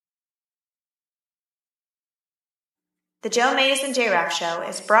The Joe Mays and J-Raff Show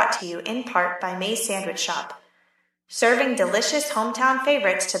is brought to you in part by Mays Sandwich Shop, serving delicious hometown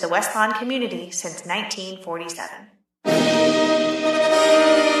favorites to the West Lawn community since 1947.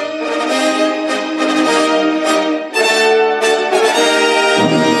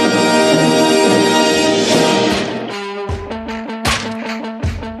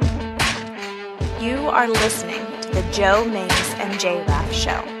 You are listening to the Joe Mays and J-Raff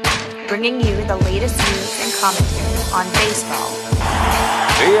Show, bringing you the latest news and commentary on baseball.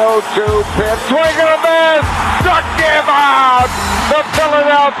 The 0-2 pitch, swing and a miss, struck him out! The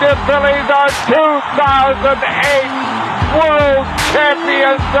Philadelphia Phillies are 2008 World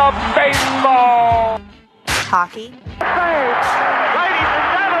Champions of Baseball! Hockey. Ladies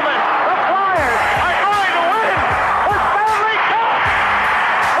and gentlemen, the Flyers are going to win the Stanley Cup!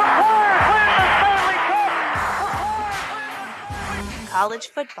 The Flyers win the Stanley Cup!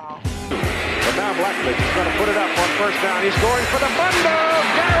 College football. But now Blackledge is going to put it up on first down. He's going for the bundle.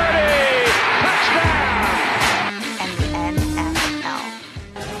 Garrity! Touchdown! And the NFL.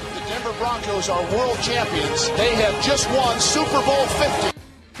 The Denver Broncos are world champions. They have just won Super Bowl 50.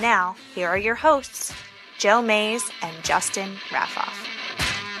 Now, here are your hosts, Joe Mays and Justin Raffoff.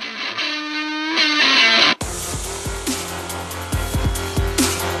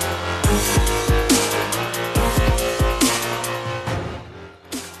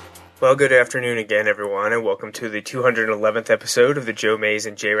 Well, good afternoon again, everyone, and welcome to the 211th episode of the Joe Mays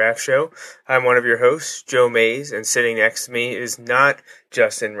and J-Raff Show. I'm one of your hosts, Joe Mays, and sitting next to me is not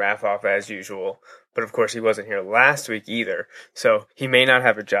Justin Raffoff as usual, but of course he wasn't here last week either, so he may not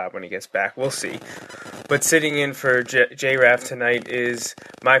have a job when he gets back. We'll see. But sitting in for J-Raff tonight is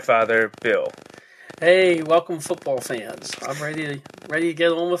my father, Bill. Hey, welcome football fans. I'm ready to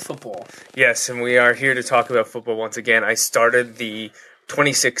get on with football. Yes, and we are here to talk about football once again. I started the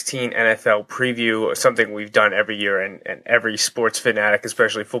 2016 NFL preview, something we've done every year, and every sports fanatic,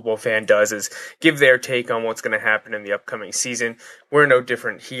 especially football fan, does, is give their take on what's going to happen in the upcoming season. We're no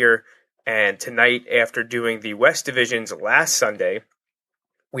different here, and tonight, after doing the West Divisions last Sunday,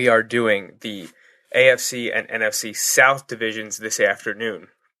 we are doing the AFC and NFC South Divisions this afternoon.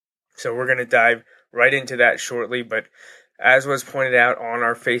 So we're going to dive right into that shortly, but as was pointed out on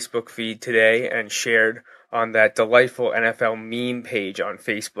our Facebook feed today and shared on that delightful NFL meme page on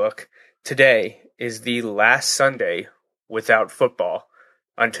Facebook, today is the last Sunday without football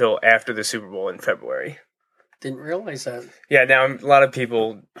until after the Super Bowl in February. Didn't realize that. Yeah, now a lot of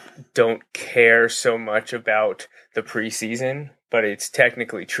people don't care so much about the preseason, but it's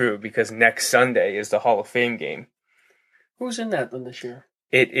technically true because next Sunday is the Hall of Fame game. Who's in that one this year?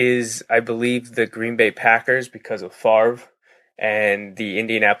 It is, I believe, the Green Bay Packers because of Favre and the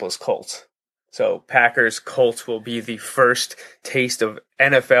Indianapolis Colts. So Packers-Colts will be the first taste of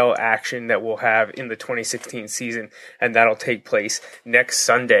NFL action that we'll have in the 2016 season, and that'll take place next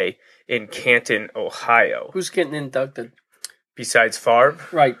Sunday in Canton, Ohio. Who's getting inducted? Besides Favre?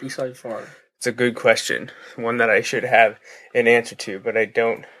 Right, besides Favre. It's a good question, one that I should have an answer to, but I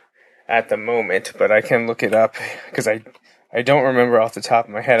don't at the moment, but I can look it up because I don't remember off the top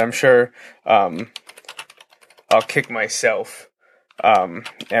of my head. I'm sure I'll kick myself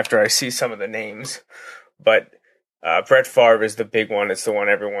after I see some of the names, but Brett Favre is the big one. It's the one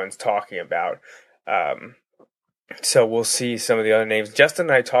everyone's talking about. So we'll see some of the other names. Justin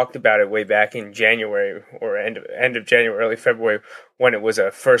and I talked about it way back in January or end of January, early February when it was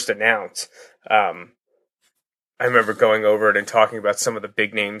first announced. I remember going over it and talking about some of the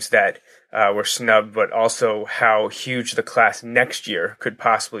big names that were snubbed, but also how huge the class next year could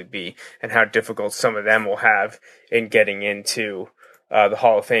possibly be and how difficult some of them will have in getting into the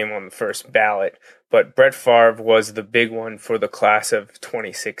Hall of Fame on the first ballot. But Brett Favre was the big one for the class of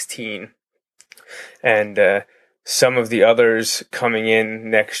 2016. And some of the others coming in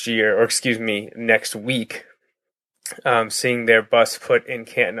next week, seeing their bus put in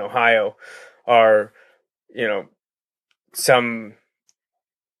Canton, Ohio, are, some...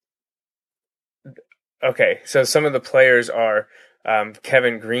 Okay, so some of the players are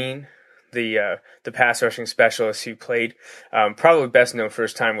Kevin Green, the pass rushing specialist who played probably best known for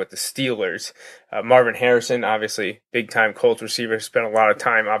his time with the Steelers. Marvin Harrison, obviously big-time Colts receiver, spent a lot of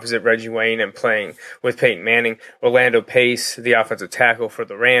time opposite Reggie Wayne and playing with Peyton Manning. Orlando Pace, the offensive tackle for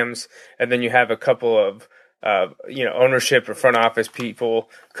the Rams. And then you have a couple of ownership or front office people,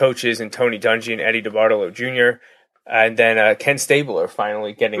 coaches, and Tony Dungy and Eddie DeBartolo Jr., and then Ken Stabler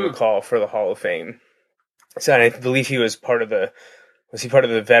finally getting a call for the Hall of Fame. So I believe he was part of the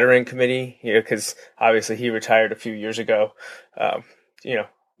veteran committee? Because obviously he retired a few years ago.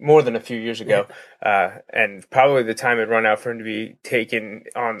 More than a few years ago, and probably the time had run out for him to be taken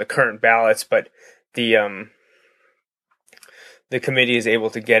on the current ballots. But the the committee is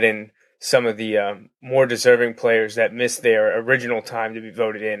able to get in some of the more deserving players that missed their original time to be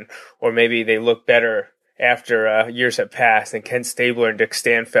voted in, or maybe they look better after years have passed, and Ken Stabler and Dick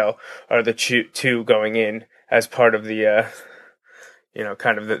Stanfel are the two going in as part of the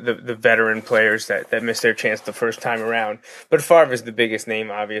kind of the veteran players that missed their chance the first time around. But Favre is the biggest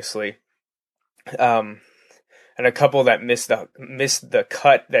name, obviously. And a couple that missed the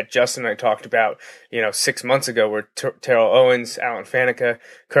cut that Justin and I talked about, 6 months ago were Terrell Owens, Alan Faneca,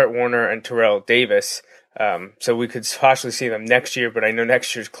 Kurt Warner, and Terrell Davis. So we could possibly see them next year, but I know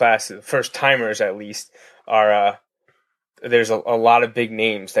next year's class, the first timers at least, are there's a lot of big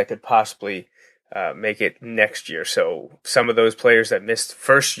names that could possibly make it next year. So some of those players that missed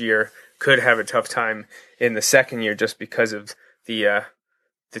first year could have a tough time in the second year just because of the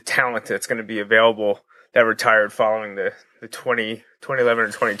talent that's going to be available that retired following the 2011 or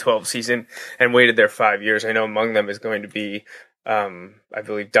 2012 season and waited there 5 years. I know among them is going to be, I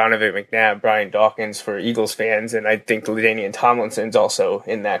believe, Donovan McNabb, Brian Dawkins for Eagles fans, and I think LaDainian Tomlinson's also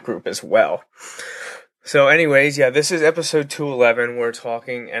in that group as well. So anyways, this is episode 211. We're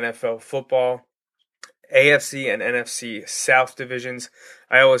talking NFL football, AFC and NFC South divisions.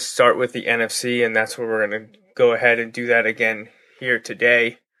 I always start with the NFC, and that's where we're going to go ahead and do that again here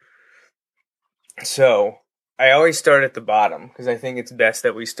today. So I always start at the bottom because I think it's best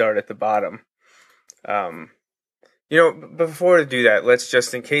that we start at the bottom. Before to do that, let's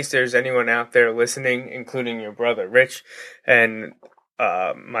just, in case there's anyone out there listening, including your brother Rich and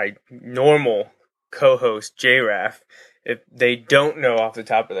my normal co-host J-Raff, if they don't know off the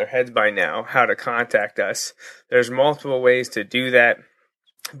top of their heads by now how to contact us, there's multiple ways to do that,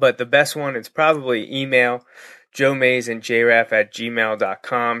 but the best one is probably email Joe Mays and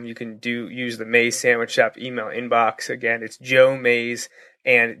jraff@gmail.com. You can use the Mays Sandwich Shop email inbox. Again, it's Joe Mays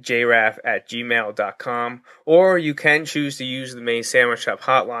and jraff@gmail.com. Or you can choose to use the Mays Sandwich Shop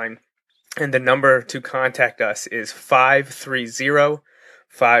hotline. And the number to contact us is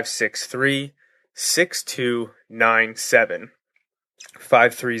 530-563-6297.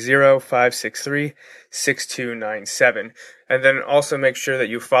 530-563-6297. And then also make sure that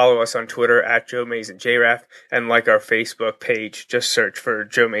you follow us on Twitter at Joe Mays and JRaff, and like our Facebook page. Just search for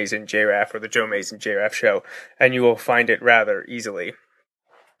Joe Mays and JRaff or the Joe Mays and JRaff Show, and you will find it rather easily.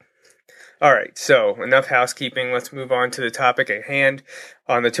 All right, so enough housekeeping. Let's move on to the topic at hand.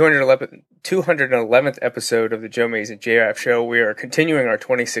 On the 211th episode of the Joe Mays and JRaff Show, we are continuing our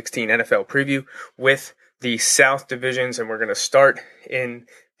 2016 NFL preview with the South divisions, and we're going to start in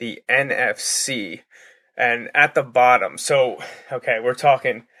the NFC. And at the bottom, we're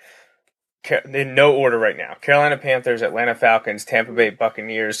talking in no order right now. Carolina Panthers, Atlanta Falcons, Tampa Bay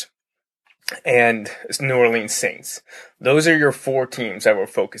Buccaneers, and New Orleans Saints. Those are your four teams that we're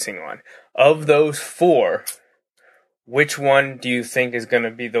focusing on. Of those four, which one do you think is going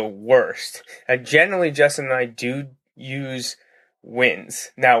to be the worst? And generally, Justin and I do use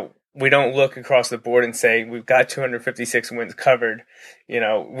wins. Now, we don't look across the board and say we've got 256 wins covered.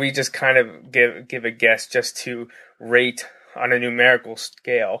 We just kind of give a guess just to rate on a numerical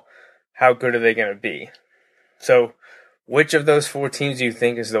scale how good are they going to be. So, which of those four teams do you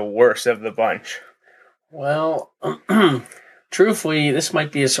think is the worst of the bunch? Well, truthfully, this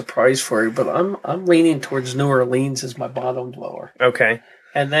might be a surprise for you, but I'm leaning towards New Orleans as my bottom dweller. Okay.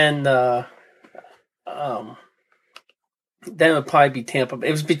 And then it would probably be Tampa Bay.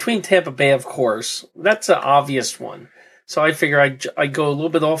 It was between Tampa Bay, of course. That's an obvious one. So I figure I'd go a little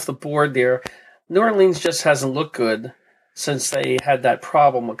bit off the board there. New Orleans just hasn't looked good since they had that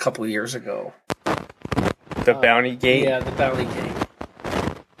problem a couple of years ago. The Bounty Gate? Yeah, the Bounty Gate.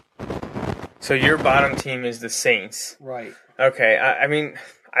 So your bottom team is the Saints. Right. Okay. I mean,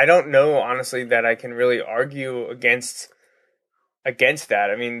 I don't know, honestly, that I can really argue against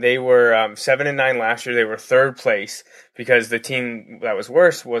that. I mean, they were 7-9 last year. They were third place because the team that was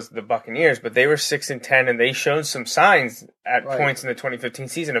worse was the Buccaneers, but they were 6-10, and they showed some signs at points in the 2015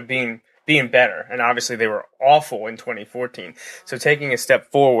 season of being better. And obviously, they were awful in 2014. So taking a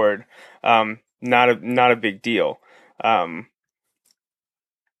step forward, not a big deal.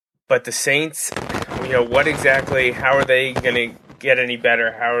 But the Saints, what exactly? How are they going to get any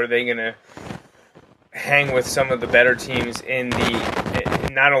better? How are they going to hang with some of the better teams in the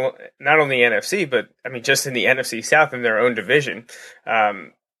not only NFC, but I mean just in the NFC South in their own division?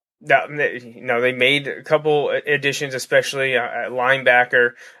 They made a couple additions, especially at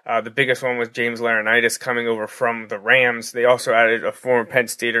linebacker. The biggest one was James Laurinaitis coming over from the Rams. They also added a former Penn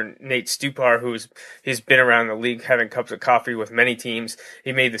Stater, Nate Stupar, he's been around the league having cups of coffee with many teams.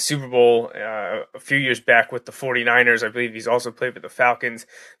 He made the Super Bowl a few years back with the 49ers. I believe he's also played with the Falcons.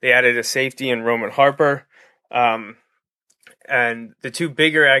 They added a safety in Roman Harper. And the two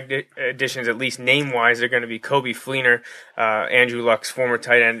bigger additions, at least name-wise, are going to be Kobe Fleener, Andrew Luck's former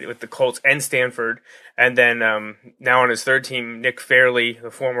tight end with the Colts and Stanford. And then now on his third team, Nick Fairley,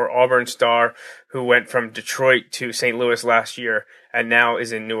 the former Auburn star who went from Detroit to St. Louis last year and now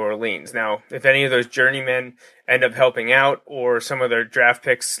is in New Orleans. Now, if any of those journeymen end up helping out, or some of their draft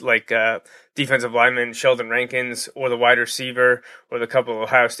picks like defensive lineman Sheldon Rankins, or the wide receiver, or the couple of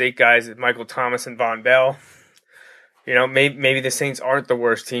Ohio State guys, Michael Thomas and Von Bell, maybe the Saints aren't the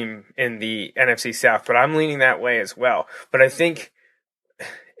worst team in the NFC South, but I'm leaning that way as well. But I think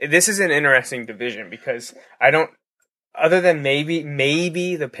this is an interesting division because other than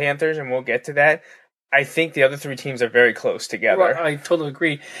maybe the Panthers, and we'll get to that, I think the other three teams are very close together. Well, I totally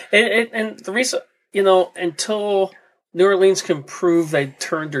agree. And the reason, until New Orleans can prove they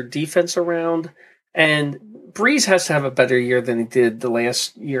turned their defense around, and Breeze has to have a better year than he did the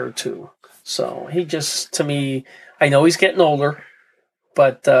last year or two. So he just, to me, I know he's getting older,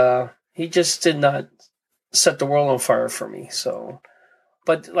 but he just did not set the world on fire for me. So,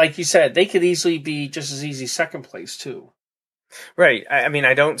 but like you said, they could easily be just as easy second place too. Right. I mean,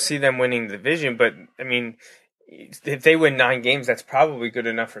 I don't see them winning the division, but I mean, if they win 9 games, that's probably good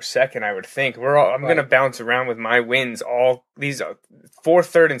enough for second, I would think. I'm going to bounce around with my wins. All these fourth,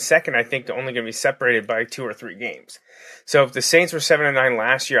 third, and second, I think, are only going to be separated by 2 or 3 games. So if the Saints were 7-9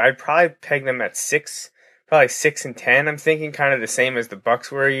 last year, I'd probably peg them at 6, probably 6-10. I'm thinking kind of the same as the Bucs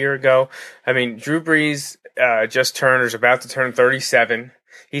were a year ago. I mean, Drew Brees is about to turn 37.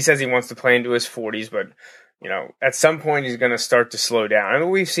 He says he wants to play into his 40s, but at some point he's going to start to slow down. I mean,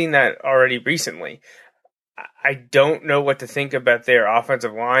 we've seen that already recently. I don't know what to think about their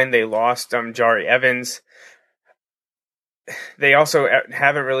offensive line. They lost Jari Evans. They also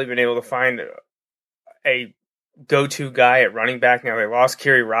haven't really been able to find a go-to guy at running back. Now, they lost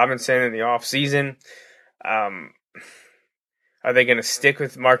Kerry Robinson in the offseason. Are they going to stick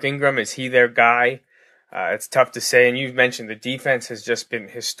with Mark Ingram? Is he their guy? It's tough to say. And you've mentioned the defense has just been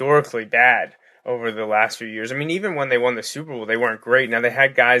historically bad over the last few years. I mean, even when they won the Super Bowl, they weren't great. Now, they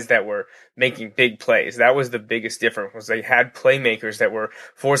had guys that were making big plays. That was the biggest difference, was they had playmakers that were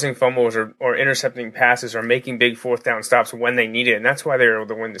forcing fumbles or intercepting passes or making big fourth down stops when they needed it. And that's why they were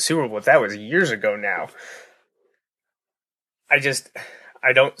able to win the Super Bowl. But that was years ago now.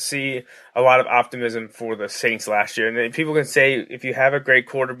 I don't see a lot of optimism for the Saints last year. And people can say if you have a great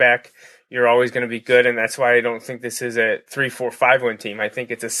quarterback, you're always going to be good, and that's why I don't think this is a 3-4-5 win team. I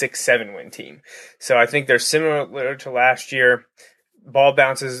think it's a 6-7 win team. So I think they're similar to last year. Ball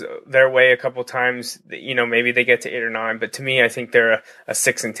bounces their way a couple times. Maybe they get to 8 or 9, but to me, I think they're a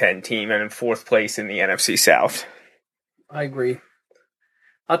 6-10 team and in 4th place in the NFC South. I agree.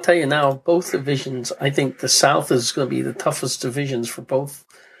 I'll tell you now, both divisions, I think the South is going to be the toughest divisions for both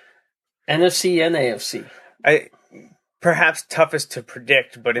NFC and AFC. Perhaps toughest to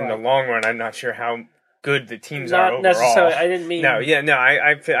predict, but in the long run, I'm not sure how good the teams are overall. Not necessarily. I didn't mean...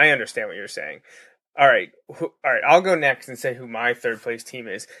 I understand what you're saying. All right, I'll go next and say who my third place team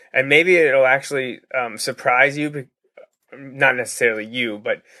is. And maybe it'll actually surprise you, not necessarily you,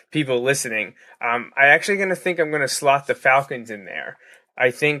 but people listening. I'm actually going to slot the Falcons in there.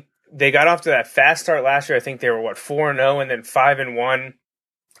 I think they got off to that fast start last year. I think they were, 4-0 and then 5-1.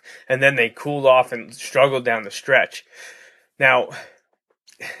 And then they cooled off and struggled down the stretch. Now,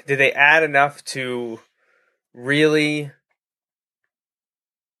 did they add enough to really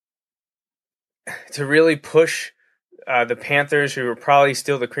push the Panthers, who were probably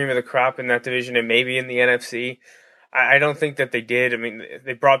still the cream of the crop in that division and maybe in the NFC? I don't think that they did. I mean,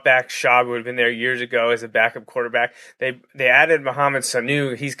 they brought back Schaub, who had been there years ago as a backup quarterback. They added Mohamed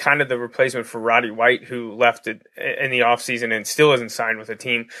Sanu. He's kind of the replacement for Roddy White, who left in the offseason and still isn't signed with a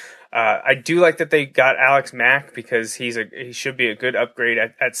team. I do like that they got Alex Mack because he should be a good upgrade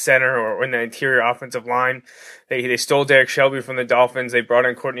at center or in the interior offensive line. They stole Derek Shelby from the Dolphins. They brought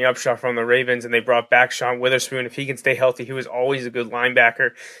in Courtney Upshaw from the Ravens, and they brought back Sean Witherspoon. If he can stay healthy, he was always a good linebacker.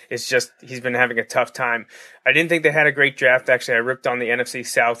 It's just he's been having a tough time. I didn't think they had a great draft. Actually, I ripped on the NFC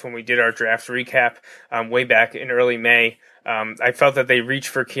South when we did our draft recap way back in early May. I felt that they reached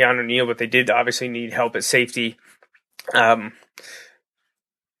for Keanu Neal, but they did obviously need help at safety.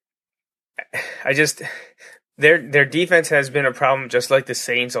 Their defense has been a problem, just like the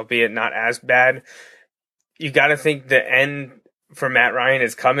Saints, albeit not as bad. You got to think the end for Matt Ryan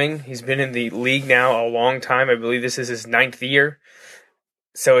is coming. He's been in the league now a long time. I believe this is his 9th year.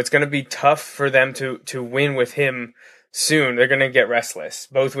 So it's going to be tough for them to win with him soon. They're going to get restless,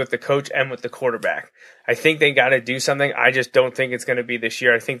 both with the coach and with the quarterback. I think they got to do something. I just don't think it's going to be this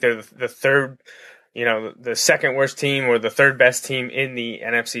year. I think they're the third the second worst team or the third best team in the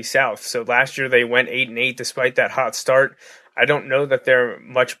NFC South. So last year they went 8-8 despite that hot start. I don't know that they're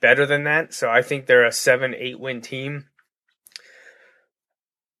much better than that. So I think they're a 7-8 win team.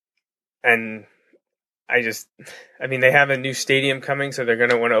 And they have a new stadium coming, so they're going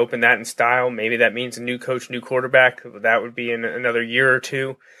to want to open that in style. Maybe that means a new coach, new quarterback. That would be in another year or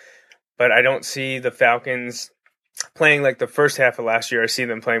two. But I don't see the Falcons playing like the first half of last year. I see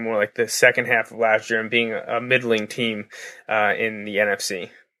them playing more like the second half of last year and being a middling team in the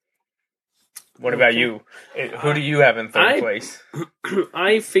NFC. What about you? Who do you have in third place?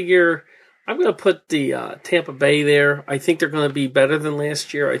 I figure I'm going to put the Tampa Bay there. I think they're going to be better than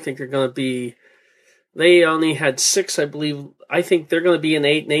last year. I think they're going to be. They only had 6, I believe. I think they're going to be an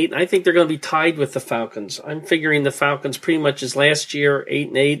 8-8. I think they're going to be tied with the Falcons. I'm figuring the Falcons pretty much as last year,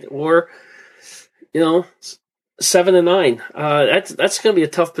 8-8, or 7-9. That's going to be a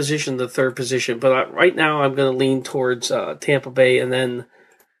tough position, the third position. But right now, I'm going to lean towards Tampa Bay and then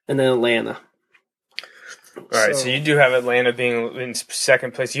Atlanta. All right, so you do have Atlanta being in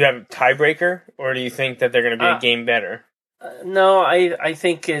second place. Do you have a tiebreaker, or do you think that they're going to be a game better? No, I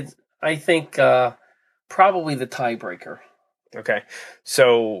think probably the tiebreaker. Okay,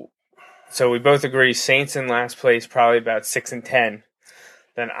 so we both agree Saints in last place, probably about 6-10.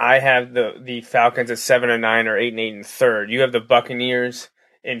 Then I have the Falcons at 7-9 or 8-8 in third. You have the Buccaneers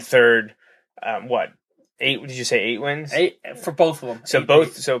in third. 8? Did you say 8 wins? 8 for both of them. So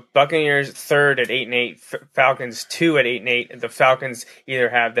Buccaneers third at 8-8, Falcons 2 at 8-8. The Falcons either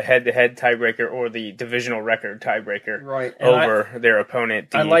have the head-to-head tiebreaker or the divisional record tiebreaker over their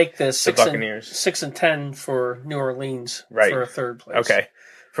opponent. I like this the Buccaneers 6-10 for New Orleans for a third place. Okay,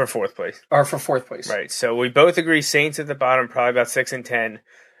 for fourth place or for fourth place. Right. So we both agree Saints at the bottom, probably about 6-10.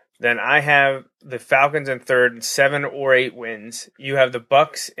 Then I have the Falcons in third, 7 or 8 wins. You have the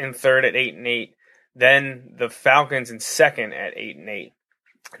Bucs in third at 8-8. Then the Falcons in second at 8-8.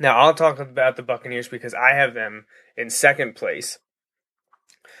 Now I'll talk about the Buccaneers because I have them in second place.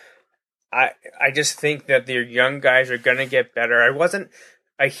 I just think that their young guys are going to get better. I wasn't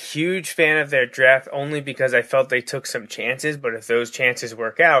a huge fan of their draft only because I felt they took some chances, but if those chances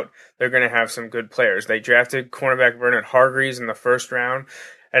work out, they're going to have some good players. They drafted cornerback Bernard Hargreaves in the first round.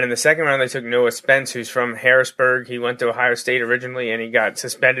 And in the second round, they took Noah Spence, who's from Harrisburg. He went to Ohio State originally, and he got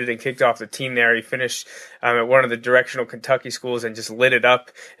suspended and kicked off the team there. He finished at one of the directional Kentucky schools and just lit it up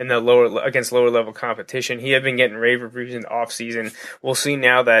in the against lower level competition. He had been getting rave reviews in the offseason. We'll see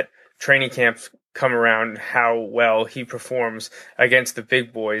now that training camps come around how well he performs against the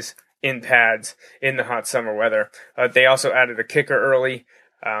big boys in pads in the hot summer weather. They also added a kicker early.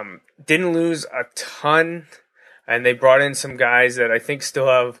 Didn't lose a ton. And they brought in some guys that I think still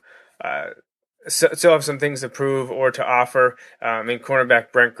have some things to prove or to offer. In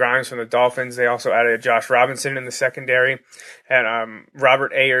cornerback Brent Grimes from the Dolphins. They also added Josh Robinson in the secondary, and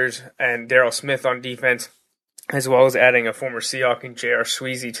Robert Ayers and Darrell Smith on defense, as well as adding a former Seahawk and J.R.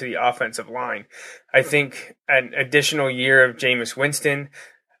 Sweezy to the offensive line. I think an additional year of Jameis Winston,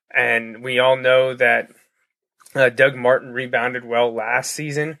 and we all know that Doug Martin rebounded well last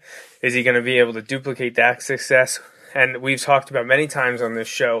season. Is he going to be able to duplicate that success? And we've talked about many times on this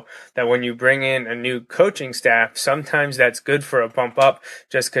show that when you bring in a new coaching staff, sometimes that's good for a bump up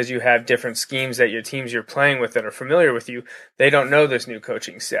just because you have different schemes that your teams you're playing with that are familiar with you. They don't know this new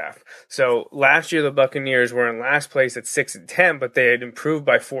coaching staff. So last year, the Buccaneers were in last place at 6-10, but they had improved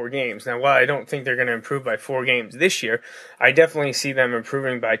by 4 games. Now, while I don't think they're going to improve by 4 games this year, I definitely see them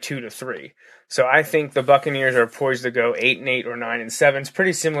improving by 2 to 3. So I think the Buccaneers are poised to go 8-8 or 9-7. It's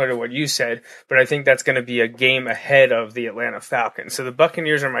pretty similar to what you said, but I think that's going to be a game ahead of the Atlanta Falcons. So the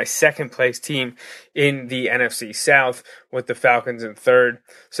Buccaneers are my second place team in the NFC South with the Falcons in third.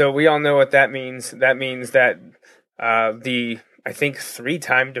 So we all know what that means. That means that I think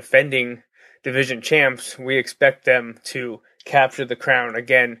 3-time defending division champs, we expect them to capture the crown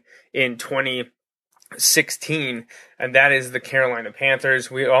again in 2016, and that is the Carolina Panthers.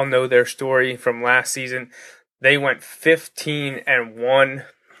 We all know their story from last season. They went 15-1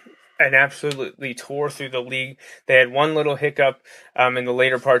 and absolutely tore through the league. They had one little hiccup in the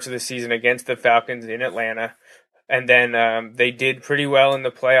later parts of the season against the Falcons in Atlanta, and then they did pretty well in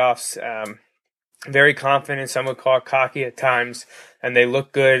the playoffs. Very confident, some would call it cocky at times, and they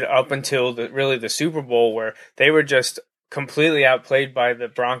looked good up until the Super Bowl, where they were just completely outplayed by the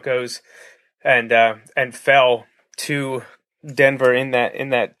Broncos and fell to Denver in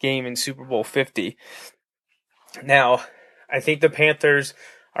that game in Super Bowl 50. Now, I think the Panthers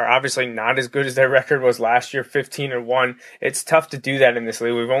are obviously not as good as their record was last year, 15-1. It's tough to do that in this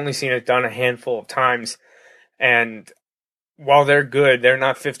league. We've only seen it done a handful of times, and while they're good, they're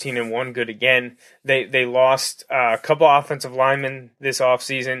not 15-1 good again. They lost a couple offensive linemen this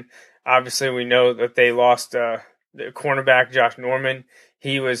offseason. Obviously, we know that they lost the cornerback, Josh Norman.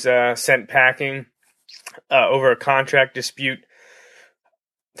 He was sent packing over a contract dispute.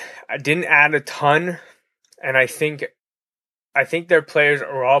 I didn't add a ton, and I think their players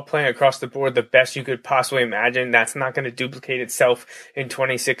are all playing across the board the best you could possibly imagine. That's not going to duplicate itself in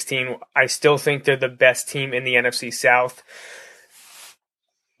 2016. I still think they're the best team in the NFC South.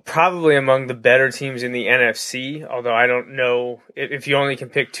 Probably among the better teams in the NFC, although I don't know if you only can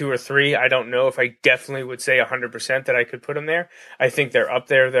pick 2 or 3. I don't know if I definitely would say 100% that I could put them there. I think they're up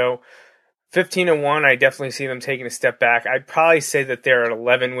there, though. 15-1, I definitely see them taking a step back. I'd probably say that they're an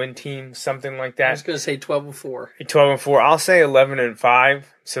 11-win team, something like that. I was going to say 12-4. 12-4. I'll say 11-5.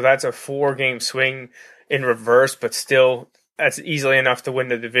 So that's a 4-game swing in reverse, but still, that's easily enough to win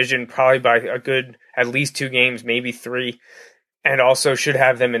the division, probably by a good at least 2 games, maybe 3. And also should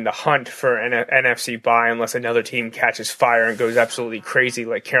have them in the hunt for an NFC bye unless another team catches fire and goes absolutely crazy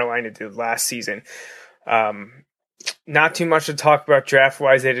like Carolina did last season. Not too much to talk about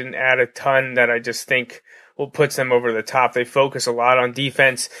draft-wise. They didn't add a ton that I just think will put them over the top. They focus a lot on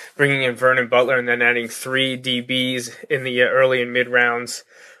defense, bringing in Vernon Butler and then adding 3 DBs in the early and mid-rounds.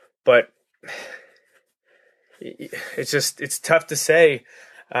 But it's tough to say.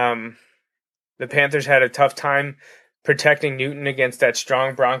 The Panthers had a tough time protecting Newton against that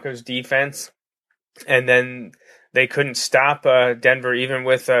strong Broncos defense. And then they couldn't stop Denver, even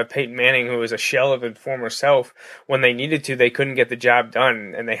with Peyton Manning, who was a shell of his former self. When they needed to, they couldn't get the job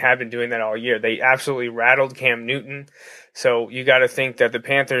done, and they have been doing that all year. They absolutely rattled Cam Newton. So you got to think that the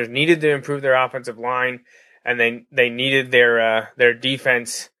Panthers needed to improve their offensive line, and they needed their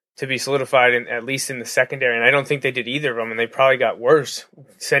defense to be solidified, at least in the secondary. And I don't think they did either of them, and they probably got worse,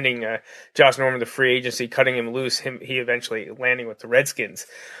 sending Josh Norman to free agency, cutting him loose, he eventually landing with the Redskins.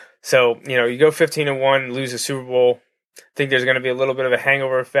 So, you go 15-1, lose a Super Bowl. I think there's going to be a little bit of a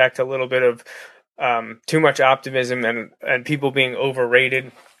hangover effect, a little bit of too much optimism and people being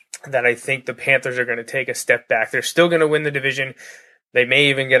overrated, that I think the Panthers are going to take a step back. They're still going to win the division. They may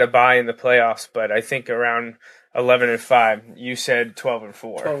even get a bye in the playoffs, but I think around 11-5. You said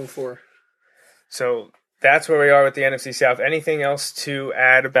 12-4. 12-4. So that's where we are with the NFC South. Anything else to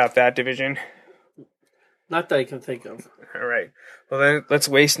add about that division? Not that I can think of. All right. Well, then let's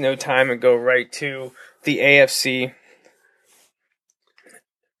waste no time and go right to the AFC.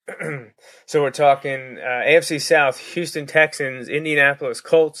 So we're talking AFC South, Houston Texans, Indianapolis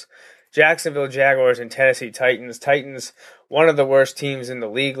Colts, Jacksonville Jaguars, and Tennessee Titans. Titans, one of the worst teams in the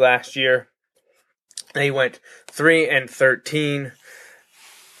league last year. They went 3-13.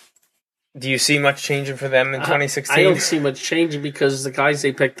 Do you see much changing for them in 2016? I don't see much changing because the guys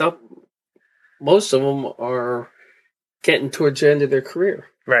they picked up, most of them are getting towards the end of their career.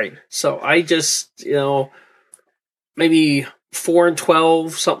 Right. So I just, maybe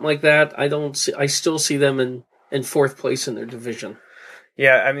 4-12, something like that. I still see them in 4th place in their division.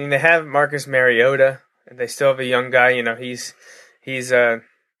 Yeah, I mean, they have Marcus Mariota, and they still have a young guy. He's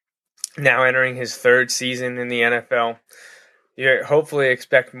now entering his 3rd season in the NFL. You hopefully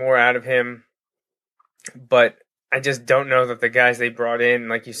expect more out of him, but I just don't know that the guys they brought in,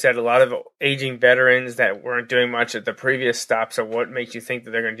 like you said, a lot of aging veterans that weren't doing much at the previous stop. So what makes you think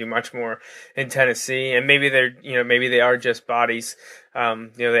that they're going to do much more in Tennessee? And maybe maybe they are just bodies.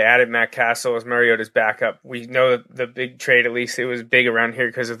 They added Matt Castle as Mariota's backup. We know that the big trade, at least it was big around here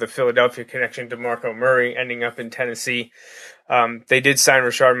because of the Philadelphia connection to Marco Murray ending up in Tennessee. They did sign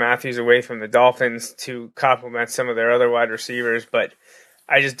Rashard Matthews away from the Dolphins to complement some of their other wide receivers, but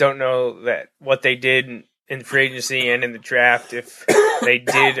I just don't know that what they did in free agency and in the draft, if they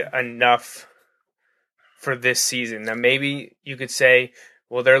did enough for this season. Now, maybe you could say,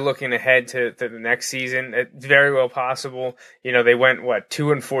 well, they're looking ahead to the next season. It's very well possible. They went,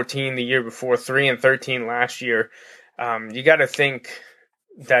 2-14 the year before, 3-13 last year. You got to think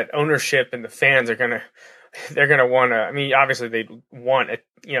that ownership and the fans they're going to want to, I mean, obviously they want a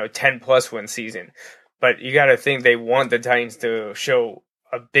 10+ win season, but you got to think they want the Titans to show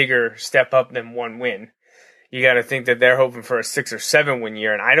a bigger step up than 1 win. You got to think that they're hoping for a 6 or 7 win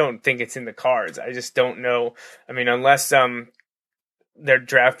year, and I don't think it's in the cards. I just don't know. I mean, unless their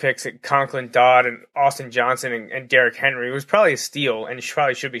draft picks at Conklin Dodd and Austin Johnson and Derrick Henry was probably a steal, and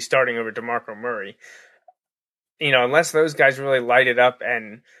probably should be starting over DeMarco Murray. Unless those guys really light it up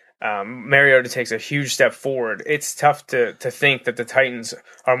and Mariota takes a huge step forward, it's tough to think that the Titans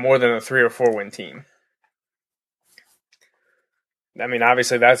are more than a 3 or 4 win team. I mean,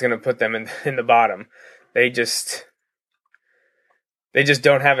 obviously that's going to put them in the bottom. They just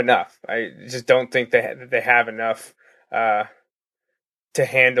don't have enough. I just don't think they have enough. to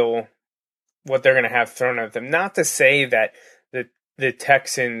handle what they're going to have thrown at them. Not to say that the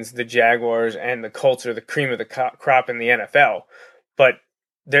Texans, the Jaguars, and the Colts are the cream of the crop in the NFL, but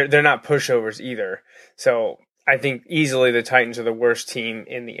they're not pushovers either. So I think easily the Titans are the worst team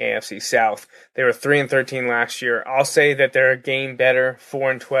in the AFC South. They were 3-13 last year. I'll say that they're a game better,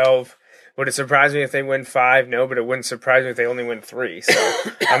 4-12. Would it surprise me if they win 5? No, but it wouldn't surprise me if they only win 3. So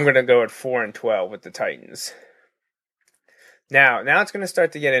I'm going to go at 4-12 with the Titans. Now it's going to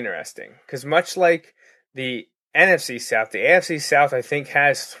start to get interesting because much like the NFC South, the AFC South, I think,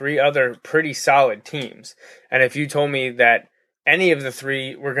 has 3 other pretty solid teams. And if you told me that any of the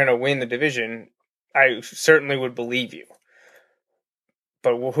 3 were going to win the division, I certainly would believe you.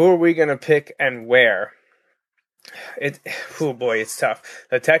 But who are we going to pick and where? Oh boy, it's tough.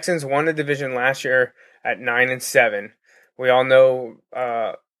 The Texans won the division last year at 9-7. We all know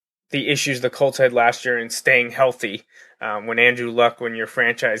the issues the Colts had last year in staying healthy. When Andrew Luck, when your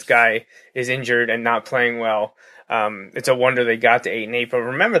franchise guy is injured and not playing well, it's a wonder they got to 8-8. But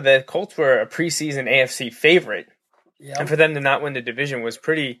remember, the Colts were a preseason AFC favorite, and for them to not win the division was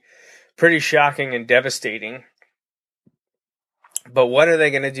pretty shocking and devastating. But what are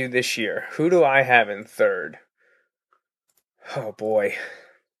they going to do this year? Who do I have in third? Oh boy.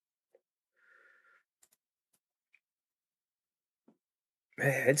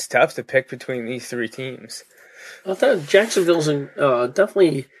 Man, it's tough to pick between these 3 teams. I thought Jacksonville's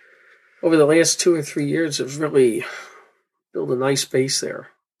definitely over the last 2 or 3 years has really built a nice base there.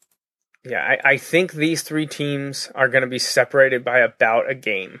 Yeah, I think these 3 teams are going to be separated by about a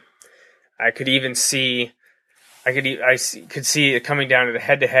game. I could see it coming down to the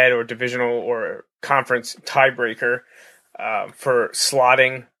head-to-head or divisional or conference tiebreaker for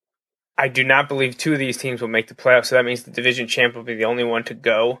slotting. I do not believe 2 of these teams will make the playoffs, so that means the division champ will be the only one to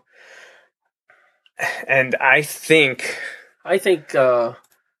go. And I think the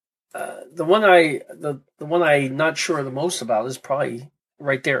one I'm not sure the most about is probably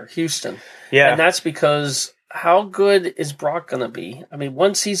right there, Houston. Yeah, and that's because how good is Brock going to be? I mean,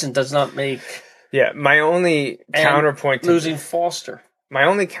 one season does not make. Yeah, my only counterpoint to losing Foster. My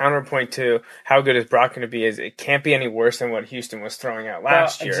only counterpoint to how good is Brock going to be is it can't be any worse than what Houston was throwing out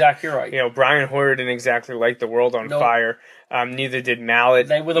last year. Exactly right. You know, Brian Hoyer didn't exactly light the world on fire. Neither did Mallet.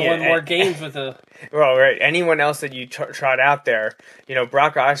 They would have won more games with the. Well, right. Anyone else that you trot out there, you know,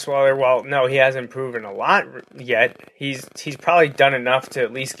 Brock Osweiler. Well, no, he hasn't proven a lot yet. He's probably done enough to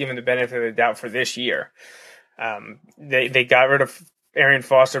at least give him the benefit of the doubt for this year. They got rid of Arian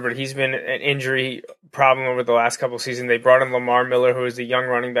Foster, but he's been an injury problem over the last couple of seasons. They brought in Lamar Miller, who is the young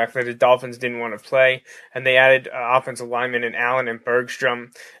running back that the Dolphins didn't want to play, and they added offensive linemen in Allen and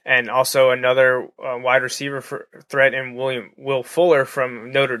Bergstrom, and also another wide receiver threat in Will Fuller from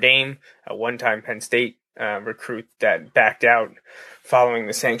Notre Dame, a one-time Penn State recruit that backed out following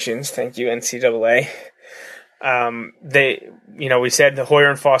the sanctions. Thank you, NCAA. We said the Hoyer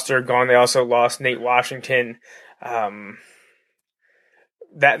and Foster are gone. They also lost Nate Washington.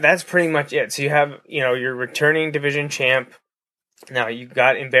 That's pretty much it. So you have, your returning division champ. Now you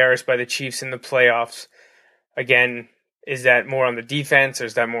got embarrassed by the Chiefs in the playoffs. Again, is that more on the defense or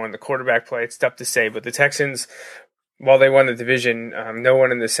is that more on the quarterback play? It's tough to say. But the Texans, while they won the division, no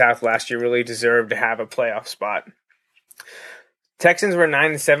one in the South last year really deserved to have a playoff spot. Texans were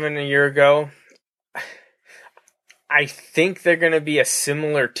 9-7 a year ago. I think they're going to be a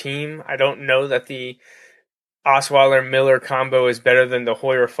similar team. I don't know that the Osweiler-Miller combo is better than the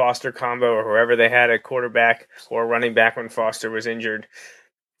Hoyer-Foster combo or whoever they had at quarterback or running back when Foster was injured.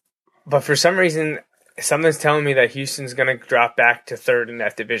 But for some reason, something's telling me that Houston's going to drop back to third in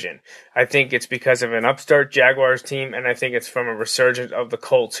that division. I think it's because of an upstart Jaguars team, and I think it's from a resurgence of the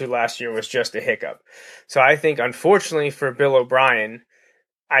Colts, who last year was just a hiccup. So I think, unfortunately for Bill O'Brien,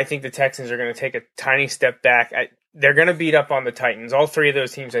 I think the Texans are going to take a tiny step back. They're going to beat up on the Titans. All 3 of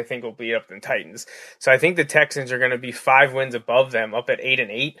those teams, I think, will beat up the Titans. So I think the Texans are going to be 5 wins above them, up at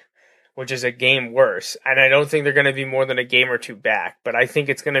 8-8, which is a game worse. And I don't think they're going to be more than a game or 2 back. But I think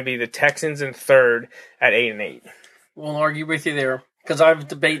it's going to be the Texans in third at 8-8. Won't argue with you there because I was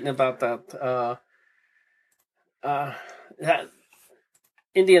debating about that.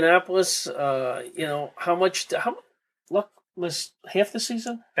 Indianapolis, how Luck was half the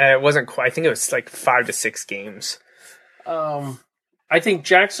season? It wasn't quite. I think it was like 5 to 6 games. I think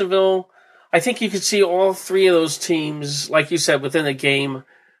Jacksonville, I think you could see all 3 of those teams, like you said, within a game.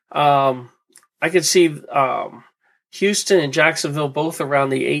 I could see Houston and Jacksonville both around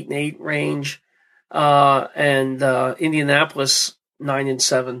the 8-8 range, and Indianapolis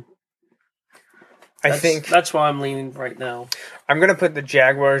 9-7. That's why I'm leaning right now. I'm going to put the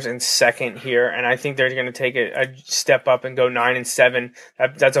Jaguars in second here, and I think they're going to take a step up and go 9-7.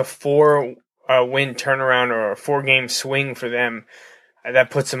 That's a 4-win turnaround or a 4-game swing for them.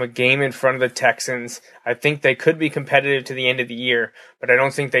 That puts them a game in front of the Texans. I think they could be competitive to the end of the year, but I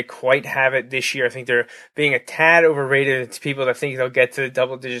don't think they quite have it this year. I think they're being a tad overrated. It's people that think they'll get to the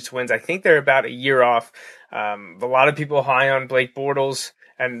double digits wins. I think they're about a year off. A lot of people high on Blake Bortles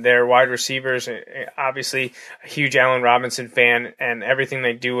and their wide receivers. Obviously, a huge Allen Robinson fan, and everything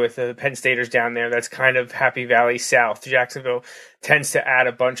they do with the Penn Staters down there, that's kind of Happy Valley South. Jacksonville tends to add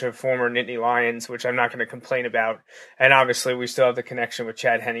a bunch of former Nittany Lions, which I'm not going to complain about. And obviously, we still have the connection with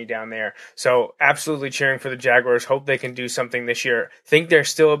Chad Henne down there. So absolutely cheering for the Jaguars. Hope they can do something this year. Think they're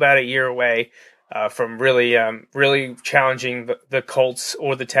still about a year away from really challenging the Colts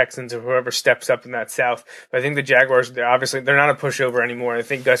or the Texans or whoever steps up in that South. But I think the Jaguars, they're not a pushover anymore. I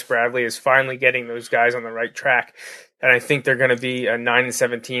think Gus Bradley is finally getting those guys on the right track. And I think they're going to be a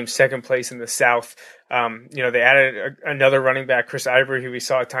 9-7 team, second place in the South. They added another running back, Chris Ivory, who we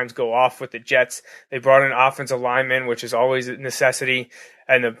saw at times go off with the Jets. They brought in offensive linemen, which is always a necessity,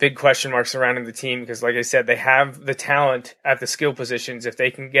 and a big question mark surrounding the team because, like I said, they have the talent at the skill positions. If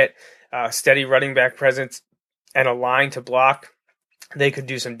they can get steady running back presence and a line to block, they could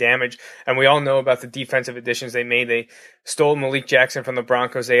do some damage. And we all know about the defensive additions they made. They stole Malik Jackson from the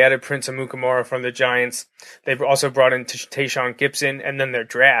Broncos. They added Prince Amukamara from the Giants. They've also brought in Tayshaun Gibson. And then their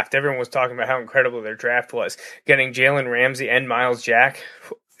draft. Everyone was talking about how incredible their draft was. Getting Jalen Ramsey and Miles Jack,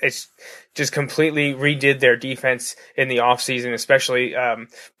 it's just completely redid their defense in the offseason, especially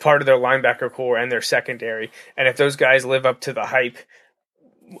part of their linebacker core and their secondary. And if those guys live up to the hype,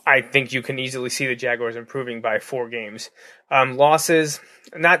 I think you can easily see the Jaguars improving by 4 games. Losses,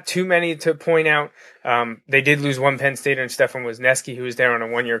 not too many to point out. They did lose one Penn Stater and Stefan Wisniewski, who was there on a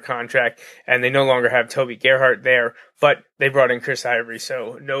 1-year contract, and they no longer have Toby Gerhart there, but they brought in Chris Ivory,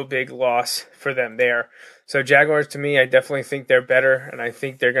 so no big loss for them there. So Jaguars, to me, I definitely think they're better, and I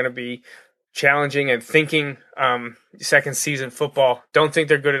think they're going to be challenging and thinking second season football. Don't think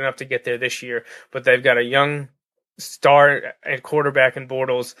they're good enough to get there this year, but they've got a young star at quarterback in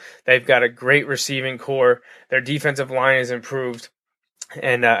Bortles. They've got a great receiving core. Their defensive line is improved.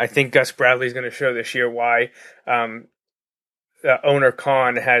 And I think Gus Bradley is going to show this year why owner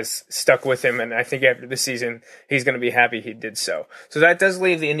Khan has stuck with him. And I think after this season, he's going to be happy he did so. So that does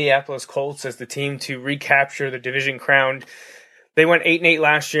leave the Indianapolis Colts as the team to recapture the division crown. They went 8-8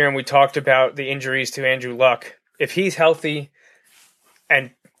 last year, and we talked about the injuries to Andrew Luck. If he's healthy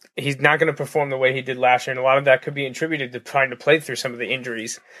and he's not going to perform the way he did last year, and a lot of that could be attributed to trying to play through some of the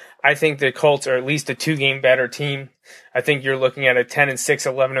injuries. I think the Colts are at least a 2-game better team. I think you're looking at a 10-6,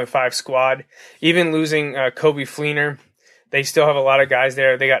 11-5 squad. Even losing Kobe Fleener, they still have a lot of guys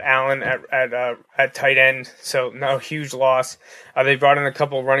there. They got Allen at tight end, so no huge loss. They brought in a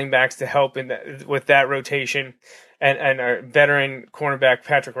couple running backs to help with that rotation, and a veteran cornerback,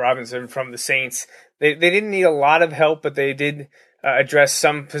 Patrick Robinson from the Saints. They didn't need a lot of help, but they did address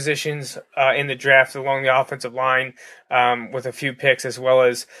some positions in the draft along the offensive line with a few picks, as well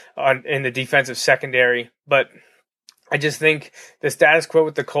as in the defensive secondary. But I just think the status quo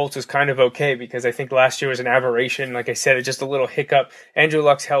with the Colts is kind of okay, because I think last year was an aberration. Like I said, it's just a little hiccup. Andrew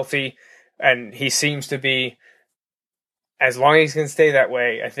Luck's healthy, and he seems to be, as long as he can stay that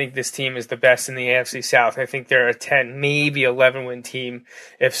way, I think this team is the best in the AFC South. I think they're a 10, maybe 11-win team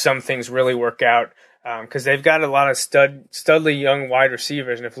if some things really work out. Because they've got a lot of studly young wide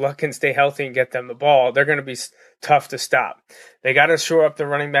receivers, and if Luck can stay healthy and get them the ball, they're going to be tough to stop. They got to shore up the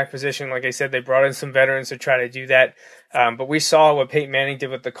running back position. Like I said, they brought in some veterans to try to do that. But we saw what Peyton Manning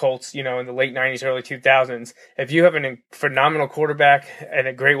did with the Colts, in the late 90s, early 2000s. If you have a phenomenal quarterback and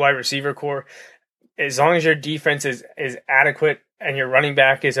a great wide receiver core, as long as your defense is adequate and your running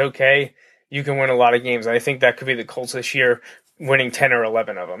back is okay, you can win a lot of games. I think that could be the Colts this year, winning 10 or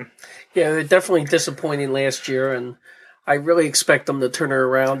 11 of them. Yeah, they're definitely disappointing last year, and I really expect them to turn it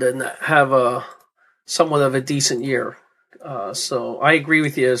around and have a somewhat of a decent year. So I agree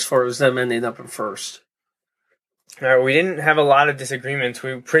with you as far as them ending up in first. We didn't have a lot of disagreements.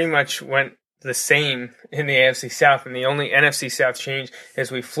 We pretty much went the same in the AFC South, and the only NFC South change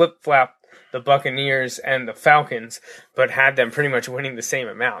is we flip-flopped the Buccaneers and the Falcons, but had them pretty much winning the same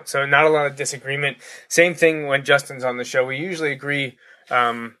amount. So not a lot of disagreement. Same thing when Justin's on the show. We usually agree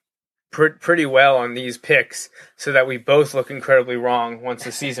pretty well on these picks so that we both look incredibly wrong once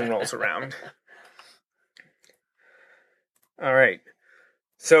the season rolls around. All right.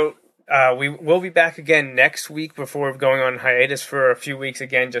 So We will be back again next week before going on hiatus for a few weeks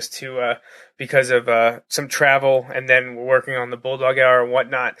again, just to because of some travel, and then we're working on the Bulldog Hour and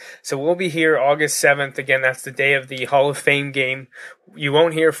whatnot. So we'll be here August 7th. Again, that's the day of the Hall of Fame game. You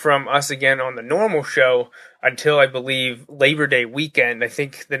won't hear from us again on the normal show until, I believe, Labor Day weekend. I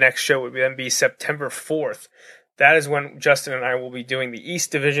think the next show would then be September 4th. That is when Justin and I will be doing the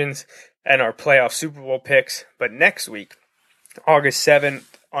East divisions and our playoff Super Bowl picks. But next week, August 7th,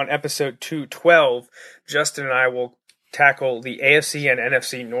 on episode 212, Justin and I will tackle the AFC and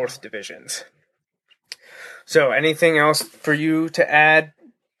NFC North divisions. So, anything else for you to add,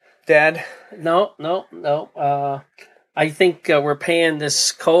 Dad? No. I think we're paying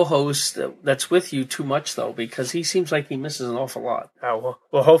this co-host that's with you too much, though, because he seems like he misses an awful lot. Oh,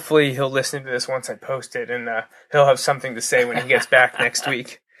 well, hopefully he'll listen to this once I post it, and he'll have something to say when he gets back next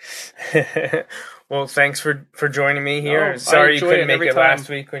week. Well, thanks for joining me here. Sorry you couldn't make it last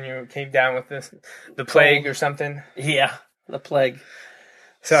week when you came down with the plague or something. Yeah, the plague.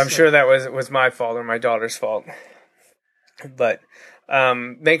 So I'm sure that was my fault or my daughter's fault. But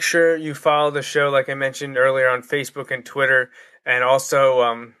make sure you follow the show, like I mentioned earlier, on Facebook and Twitter, and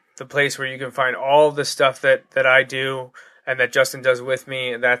also the place where you can find all the stuff that I do and that Justin does with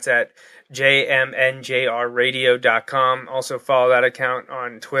me. That's at jmnjrradio.com. Also follow that account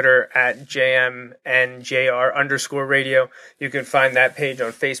on Twitter at jmnjr_radio. You can find that page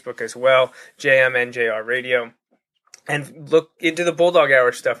on Facebook as well, jmnjrradio. And look into the Bulldog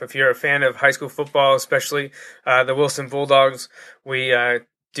Hour stuff. If you're a fan of high school football, especially the Wilson Bulldogs, we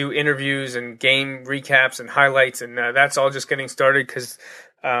do interviews and game recaps and highlights, and that's all just getting started because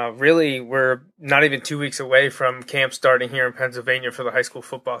really we're not even 2 weeks away from camp starting here in Pennsylvania for the high school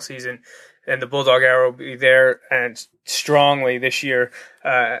football season, and the Bulldog Hour will be there and strongly this year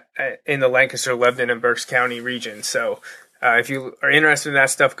in the Lancaster, Lebanon, and Berks County region. So if you are interested in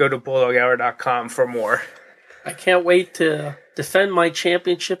that stuff, go to bulldoghour.com for more. I can't wait to defend my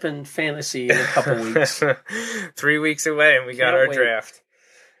championship in fantasy in a couple weeks. 3 weeks away, and we got our draft.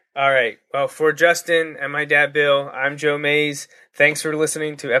 All right. Well, for Justin and my dad, Bill, I'm Joe Mays. Thanks for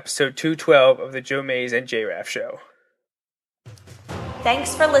listening to episode 212 of the Joe Mays and J-Raff Show.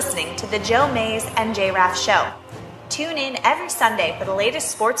 Thanks for listening to the Joe Mays and J-Raff Show. Tune in every Sunday for the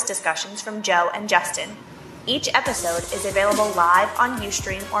latest sports discussions from Joe and Justin. Each episode is available live on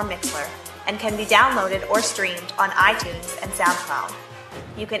Ustream or Mixler, and can be downloaded or streamed on iTunes and SoundCloud.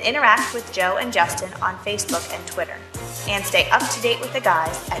 You can interact with Joe and Justin on Facebook and Twitter, and stay up to date with the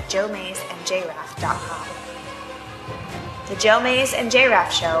guys at joemaysandjraff.com. The Joe Mays and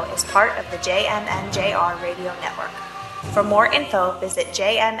J-Raff Show is part of the JMNJR Radio Network. For more info, visit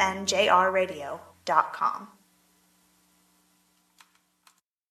jmnjrradio.com.